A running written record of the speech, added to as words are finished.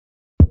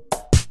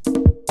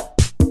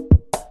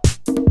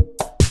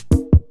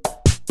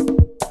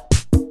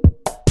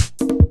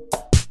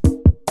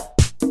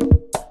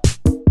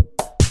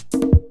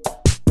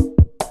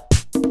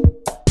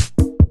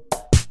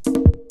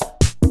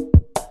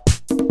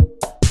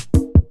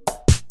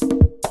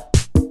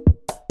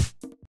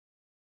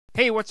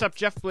Hey, what's up?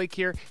 Geoff Blake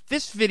here.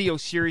 This video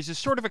series is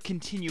sort of a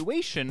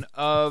continuation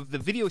of the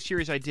video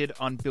series I did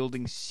on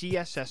building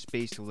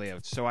CSS-based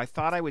layouts. So I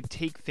thought I would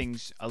take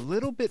things a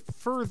little bit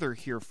further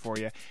here for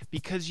you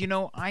because, you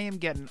know, I am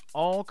getting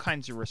all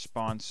kinds of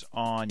response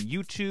on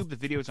YouTube, the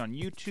videos on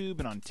YouTube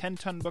and on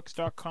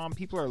 10tonbooks.com.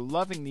 People are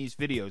loving these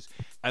videos.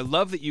 I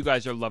love that you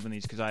guys are loving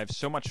these because I have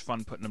so much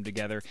fun putting them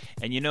together.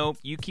 And, you know,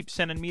 you keep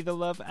sending me the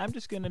love. I'm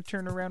just going to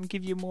turn around and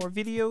give you more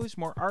videos,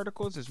 more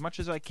articles, as much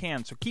as I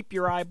can. So keep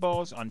your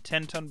eyeballs on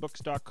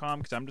 10tonbooks.com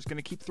because I'm just going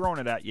to keep throwing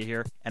it at you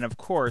here. And of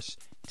course,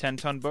 10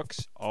 Ton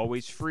Books,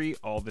 always free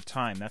all the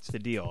time. That's the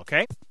deal,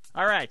 okay?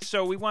 All right,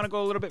 so we want to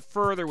go a little bit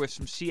further with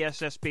some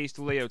CSS-based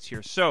layouts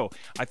here. So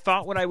I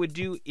thought what I would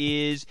do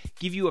is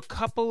give you a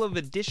couple of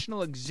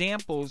additional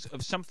examples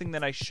of something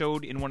that I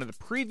showed in one of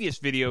the previous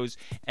videos,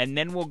 and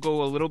then we'll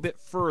go a little bit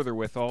further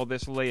with all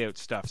this layout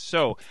stuff.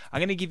 So I'm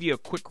going to give you a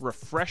quick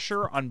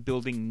refresher on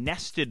building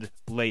nested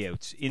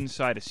layouts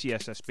inside a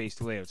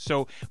CSS-based layout.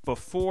 So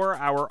before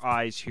our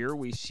eyes here,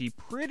 we see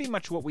pretty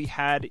much what we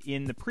had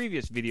in the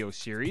previous video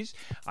series.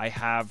 I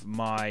have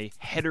my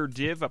header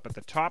div up at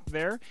the top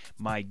there,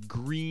 my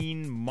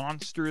green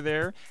monster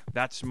there,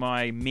 that's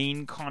my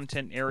main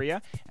content area,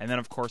 and then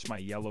of course my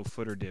yellow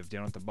footer div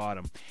down at the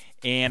bottom.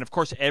 And of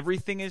course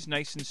everything is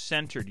nice and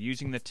centered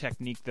using the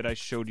technique that I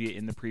showed you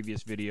in the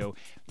previous video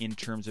in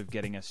terms of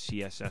getting a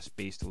CSS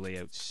based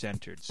layout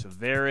centered. So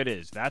there it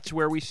is. That's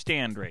where we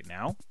stand right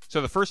now.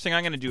 So the first thing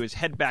I'm going to do is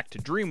head back to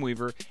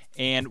Dreamweaver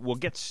and we'll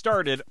get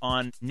started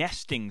on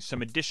nesting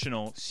some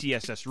additional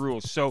CSS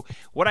rules. So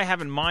what I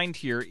have in mind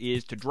here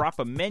is to drop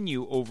a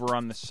menu over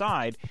on the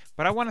side,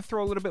 but I want to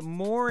throw a little bit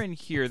more in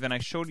here than I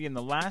showed you in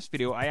the last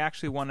video. I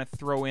actually want to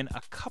throw in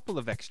a couple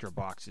of extra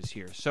boxes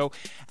here. So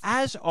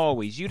as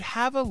always, you'd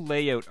have a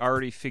layout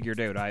already figured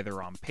out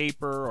either on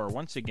paper or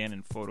once again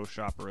in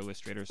Photoshop or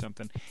Illustrator or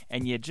something,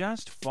 and you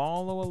just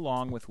follow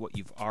along with what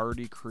you've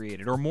already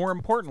created, or more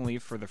importantly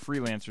for the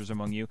freelancers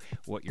among you,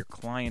 what your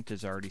client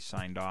has already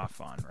signed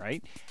off on,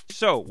 right?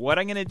 So what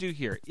I'm going to do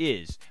here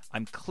is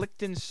I'm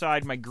clicked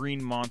inside my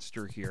green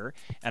monster here,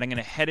 and I'm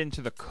going to head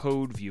into the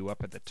code view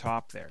up at the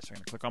top there. So I'm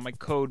going to click on my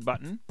code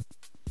button.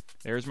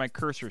 There's my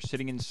cursor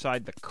sitting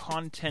inside the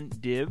content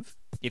div.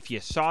 If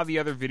you saw the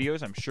other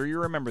videos, I'm sure you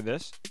remember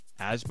this.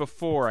 As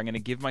before, I'm going to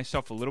give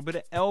myself a little bit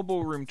of elbow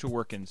room to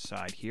work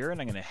inside here,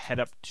 and I'm going to head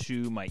up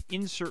to my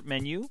insert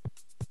menu,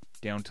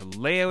 down to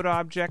layout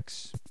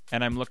objects,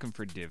 and I'm looking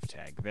for div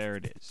tag. There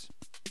it is.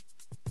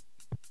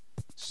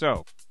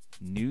 So,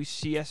 new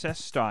CSS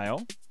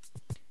style.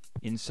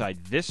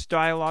 Inside this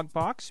dialog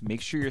box,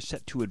 make sure you're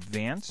set to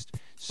advanced.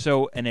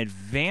 So an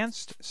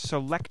advanced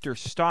selector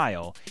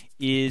style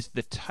is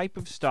the type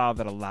of style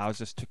that allows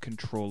us to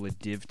control a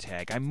div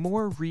tag. I'm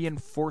more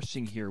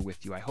reinforcing here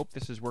with you. I hope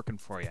this is working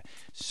for you.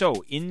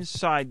 So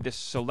inside this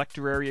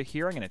selector area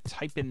here, I'm going to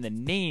type in the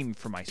name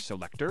for my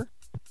selector.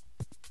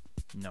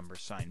 Number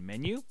sign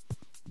menu.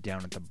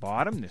 Down at the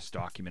bottom, this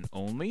document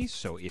only.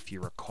 So if you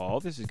recall,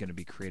 this is going to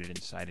be created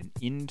inside an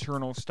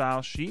internal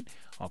style sheet.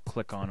 I'll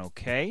click on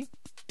OK.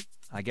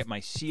 I get my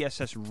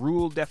CSS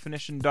rule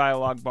definition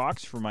dialog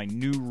box for my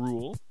new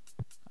rule.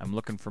 I'm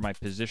looking for my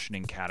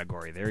positioning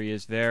category. There he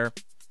is there.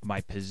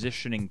 My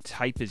positioning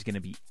type is going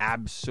to be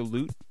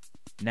absolute.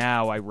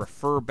 Now I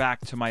refer back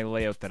to my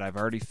layout that I've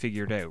already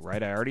figured out,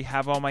 right? I already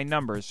have all my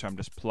numbers, so I'm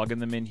just plugging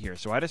them in here.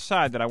 So I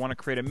decide that I want to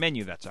create a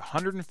menu that's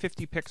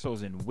 150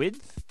 pixels in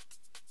width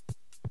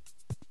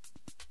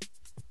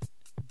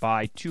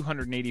by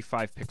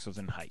 285 pixels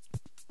in height.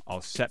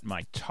 I'll set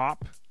my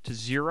top to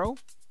 0.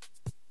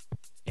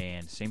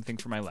 And same thing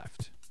for my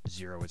left,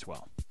 0 as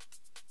well.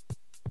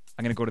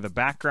 I'm going to go to the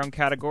background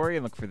category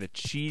and look for the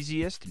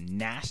cheesiest,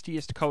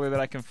 nastiest color that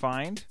I can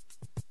find.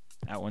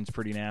 That one's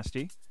pretty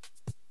nasty.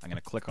 I'm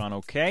going to click on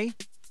OK.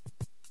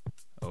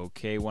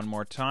 OK one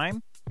more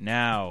time.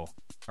 Now,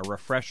 a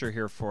refresher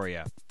here for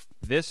you.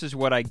 This is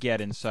what I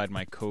get inside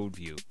my code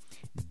view.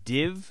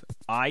 Div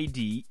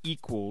ID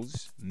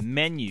equals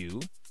menu,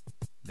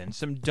 then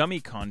some dummy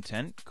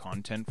content.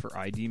 Content for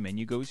ID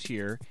menu goes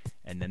here,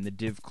 and then the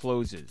div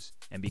closes.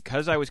 And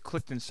because I was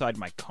clicked inside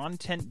my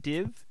content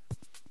div,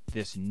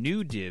 this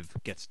new div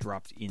gets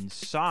dropped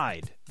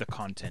inside the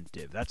content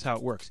div. That's how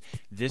it works.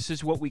 This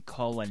is what we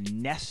call a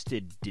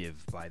nested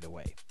div, by the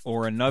way.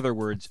 Or in other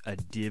words, a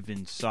div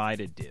inside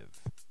a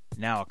div.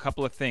 Now, a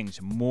couple of things.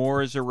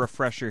 More as a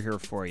refresher here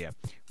for you.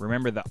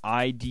 Remember the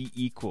ID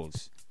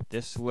equals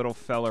this little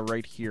fella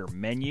right here,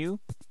 menu.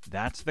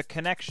 That's the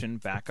connection.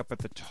 Back up at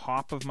the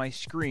top of my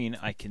screen,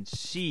 I can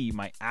see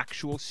my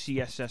actual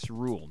CSS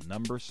rule,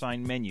 number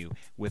sign menu,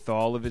 with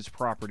all of its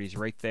properties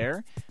right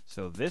there.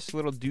 So this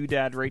little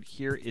doodad right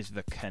here is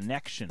the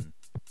connection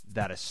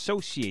that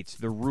associates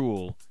the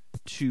rule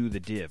to the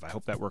div. I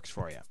hope that works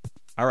for you.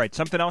 All right,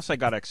 something else I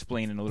got to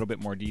explain in a little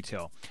bit more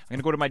detail. I'm going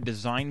to go to my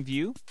design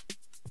view.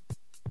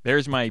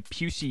 There's my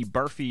pucy,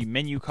 barfy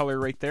menu color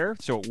right there.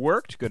 So it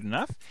worked. Good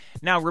enough.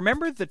 Now,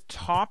 remember the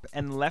top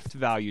and left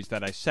values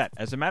that I set.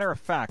 As a matter of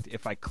fact,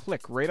 if I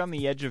click right on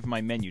the edge of my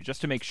menu,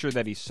 just to make sure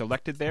that he's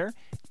selected there,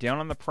 down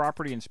on the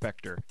property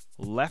inspector,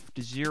 left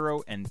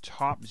 0 and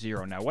top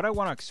 0. Now what I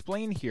want to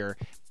explain here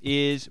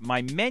is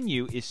my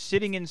menu is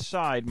sitting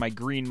inside my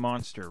green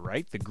monster,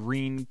 right? The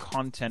green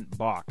content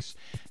box.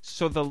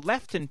 So the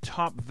left and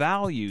top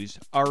values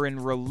are in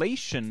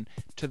relation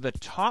to the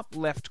top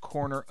left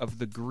corner of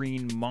the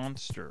green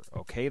monster,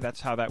 okay?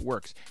 That's how that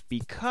works.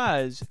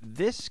 Because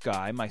this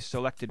guy, my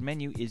selected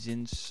menu, is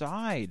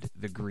inside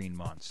the green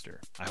monster.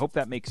 I hope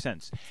that makes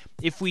sense.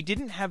 If we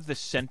didn't have the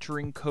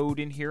centering code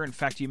in here, in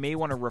fact, you may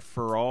want to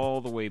refer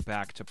all the way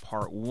back to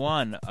part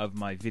 1 of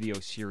my video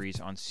series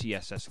on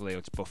CSS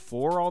layouts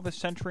before all the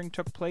centering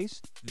took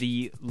place.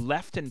 The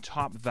left and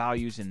top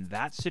values in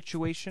that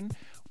situation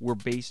were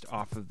based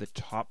off of the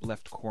top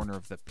left corner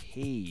of the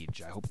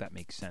page. I hope that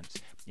makes sense.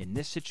 In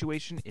this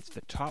situation, it's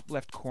the top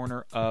left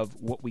corner of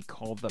what we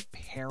call the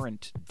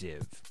parent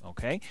div,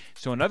 okay?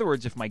 So in other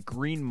words, if my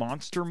green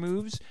monster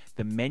moves,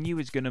 the menu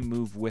is going to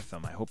move with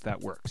them. I hope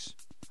that works.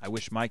 I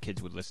wish my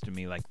kids would listen to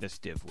me like this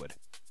div would.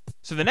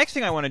 So the next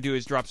thing I want to do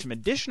is drop some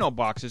additional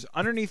boxes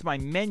underneath my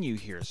menu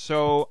here.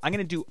 So I'm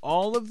going to do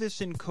all of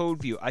this in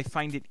code view. I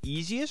find it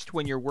easiest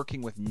when you're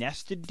working with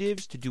nested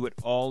divs to do it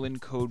all in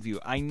code view.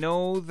 I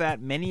know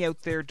that many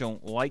out there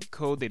don't like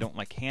code. They don't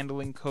like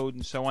handling code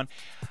and so on.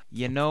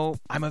 You know,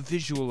 I'm a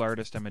visual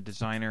artist. I'm a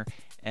designer.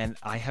 And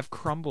I have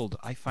crumbled.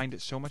 I find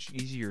it so much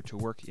easier to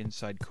work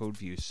inside code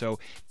view. So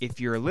if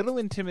you're a little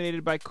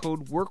intimidated by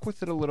code, work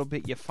with it a little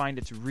bit. You find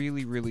it's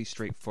really, really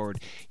straightforward.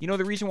 You know,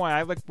 the reason why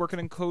I like working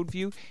in code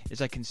view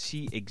is I can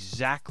see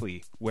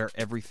exactly where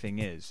everything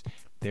is.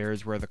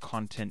 There's where the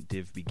content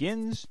div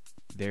begins,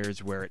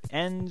 there's where it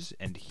ends,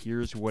 and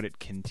here's what it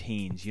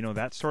contains. You know,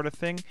 that sort of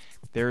thing.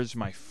 There's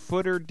my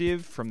footer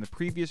div from the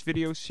previous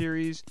video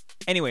series.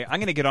 Anyway, I'm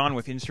going to get on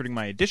with inserting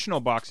my additional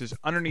boxes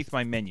underneath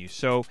my menu.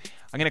 So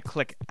I'm going to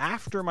click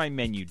after my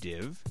menu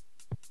div,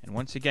 and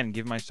once again,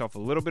 give myself a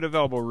little bit of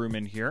elbow room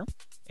in here.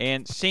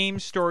 And same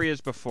story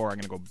as before. I'm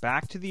going to go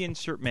back to the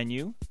insert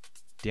menu,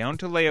 down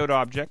to layout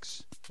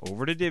objects,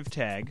 over to div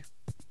tag,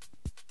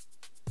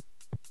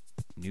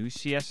 new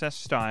CSS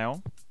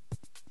style,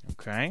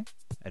 okay,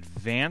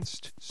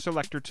 advanced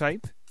selector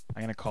type.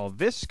 I'm going to call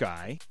this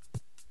guy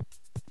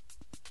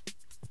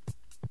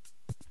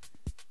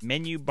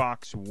menu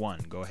box 1.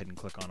 Go ahead and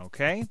click on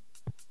OK.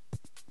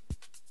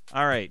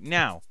 All right,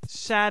 now,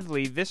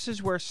 sadly, this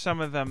is where some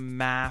of the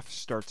math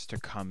starts to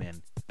come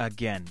in.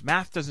 Again,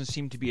 math doesn't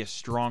seem to be a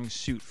strong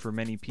suit for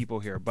many people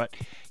here, but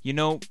you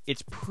know,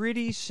 it's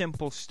pretty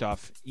simple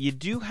stuff. You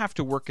do have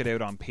to work it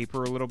out on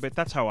paper a little bit.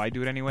 That's how I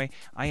do it anyway.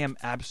 I am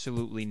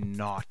absolutely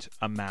not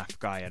a math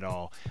guy at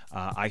all.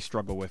 I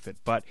struggle with it,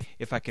 but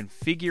if I can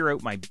figure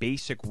out my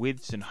basic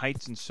widths and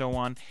heights and so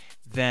on,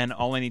 then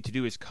all I need to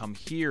do is come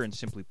here and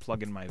simply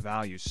plug in my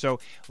values. So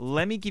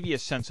let me give you a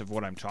sense of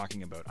what I'm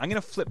talking about. I'm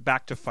going to flip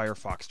back to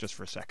Firefox just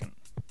for a second.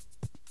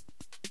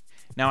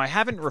 Now, I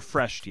haven't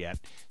refreshed yet,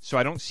 so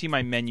I don't see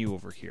my menu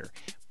over here.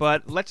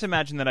 But let's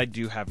imagine that I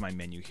do have my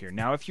menu here.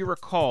 Now, if you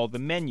recall, the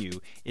menu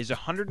is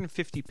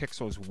 150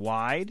 pixels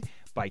wide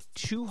by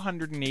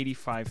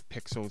 285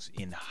 pixels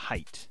in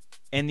height.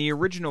 And the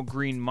original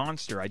green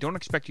monster, I don't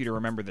expect you to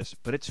remember this,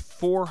 but it's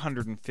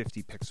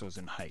 450 pixels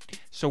in height.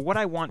 So what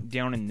I want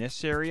down in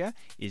this area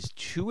is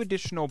 2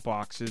 additional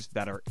boxes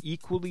that are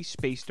equally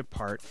spaced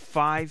apart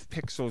 5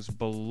 pixels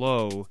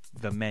below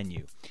the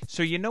menu.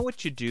 So you know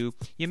what you do?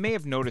 You may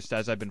have noticed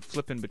as I've been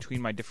flipping between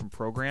my different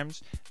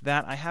programs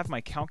that I have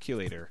my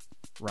calculator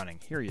running.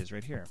 Here he is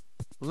right here.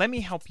 Let me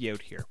help you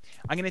out here.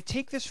 I'm going to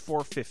take this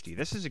 450.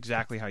 This is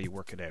exactly how you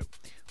work it out.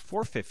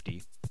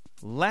 450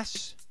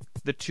 less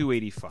the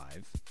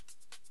 285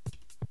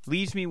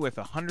 leaves me with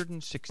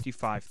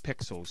 165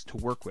 pixels to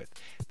work with.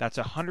 That's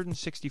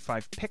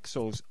 165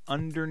 pixels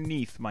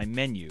underneath my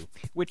menu,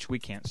 which we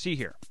can't see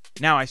here.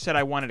 Now, I said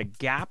I wanted a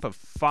gap of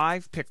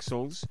 5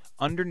 pixels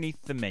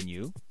underneath the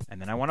menu,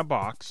 and then I want a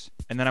box,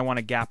 and then I want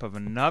a gap of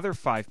another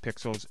 5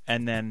 pixels,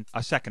 and then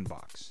a second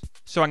box.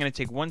 So I'm going to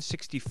take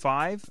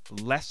 165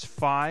 less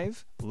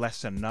 5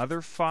 less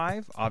another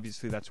 5.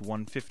 Obviously, that's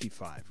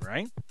 155,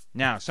 right?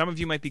 Now, some of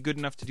you might be good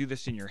enough to do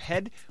this in your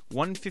head.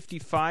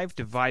 155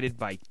 divided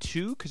by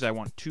 2, because I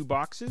want 2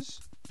 boxes.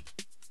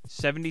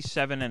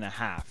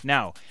 77.5.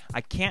 Now,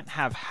 I can't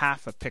have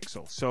half a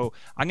pixel, so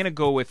I'm going to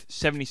go with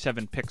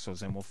 77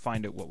 pixels, and we'll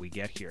find out what we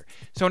get here.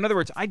 So in other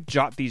words, I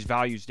jot these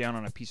values down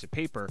on a piece of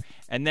paper,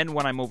 and then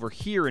when I'm over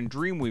here in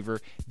Dreamweaver,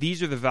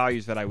 these are the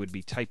values that I would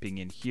be typing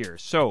in here.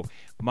 So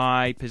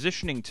my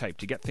positioning type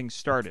to get things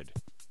started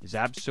is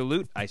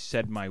absolute. I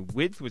said my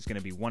width was going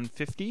to be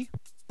 150,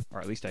 or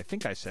at least I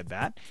think I said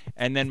that.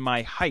 And then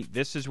my height,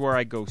 this is where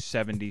I go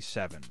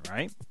 77,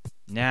 right?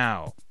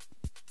 Now,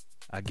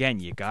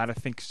 again, you got to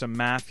think some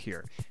math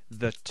here.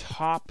 The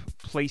top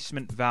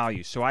placement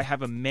value. So I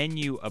have a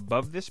menu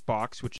above this box, which